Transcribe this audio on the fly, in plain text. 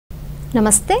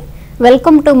నమస్తే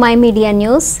welcome to my media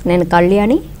news నేను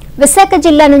కళ్యాణి విశాఖ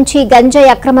జిల్లా నుంచి గంజాయి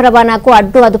అక్రమ రవాణాకు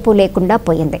అడ్డు అదుపు లేకుండా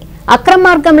పోయింది అక్రమ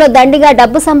మార్గంలో దండిగా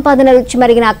డబ్బు సంపాదన రుచి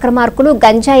మరిగిన అక్రమార్కులు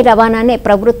గంజాయి రవాణానే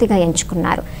ప్రవృత్తిగా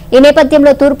ఎంచుకున్నారు ఈ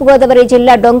నేపథ్యంలో తూర్పు గోదావరి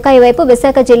జిల్లా డొంకాయి వైపు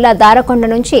విశాఖ జిల్లా దారకొండ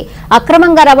నుంచి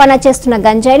అక్రమంగా రవాణా చేస్తున్న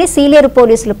గంజాయిని సీలేరు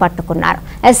పోలీసులు పట్టుకున్నారు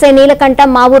ఎస్ఐ నీలకంఠ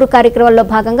మా ఊరు కార్యక్రమంలో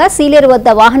భాగంగా సీలేరు వద్ద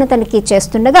వాహన తనిఖీ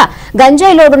చేస్తుండగా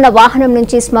గంజాయి లోడున్న వాహనం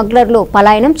నుంచి స్మగ్లర్లు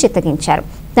పలాయనం చిత్తగించారు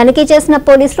తనిఖీ చేసిన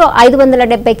పోలీసులు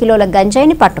 570 కిలోల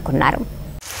గంజాయిని పట్టుకున్నారు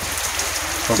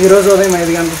ఈ రోజు ఉదయం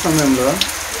 5 గంటల సమయంలో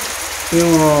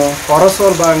మేము ఫారెస్ట్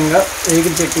భాగంగా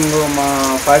వెహికల్ చెకింగ్ మా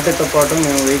పార్టీతో పాటు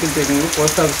మేము వెహికల్ చెకింగ్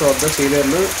పోస్ట్ ఆఫీస్ వద్ద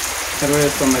సీలియర్లు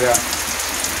నిర్వహిస్తుండగా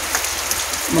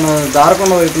మన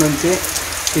దారకొండ వైపు నుంచి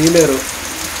సీలేరు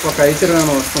ఒక ఐచర్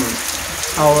వ్యాన్ వస్తుంది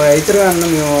ఆ ఐచర్ వ్యాన్ను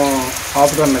మేము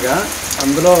ఆపుతుండగా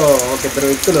అందులో ఒక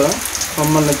 2 వ్యక్తులు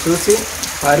మమ్మల్ని చూసి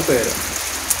పారిపోయారు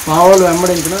మా వాళ్ళు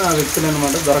వెంబడించిన ఆ వ్యక్తులు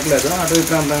అనమాట దొరకలేదు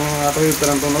అటవీ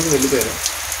ప్రాంతంలోకి వెళ్ళిపోయారు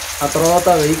ఆ తర్వాత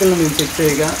వెహికల్ని మేము చెక్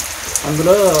చేయగా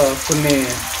అందులో కొన్ని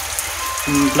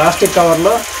ప్లాస్టిక్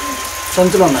కవర్లో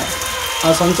సంచులు ఉన్నాయి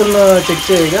ఆ సంచులను చెక్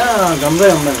చేయగా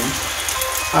గంజాయి ఉన్నది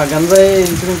ఆ గంజాయి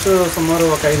ఇంచుమించు సుమారు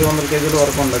ఒక 500 కేజీల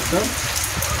వరకు ఉండొచ్చు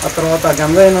ఆ తర్వాత ఆ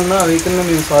గంజాయినున్న ఆ వెహికల్ని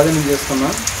మేము స్వాధీనం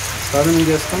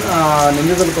చేసుకుని ఆ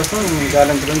నిందితుల కోసం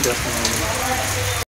గాలించడం చేస్తున్నాం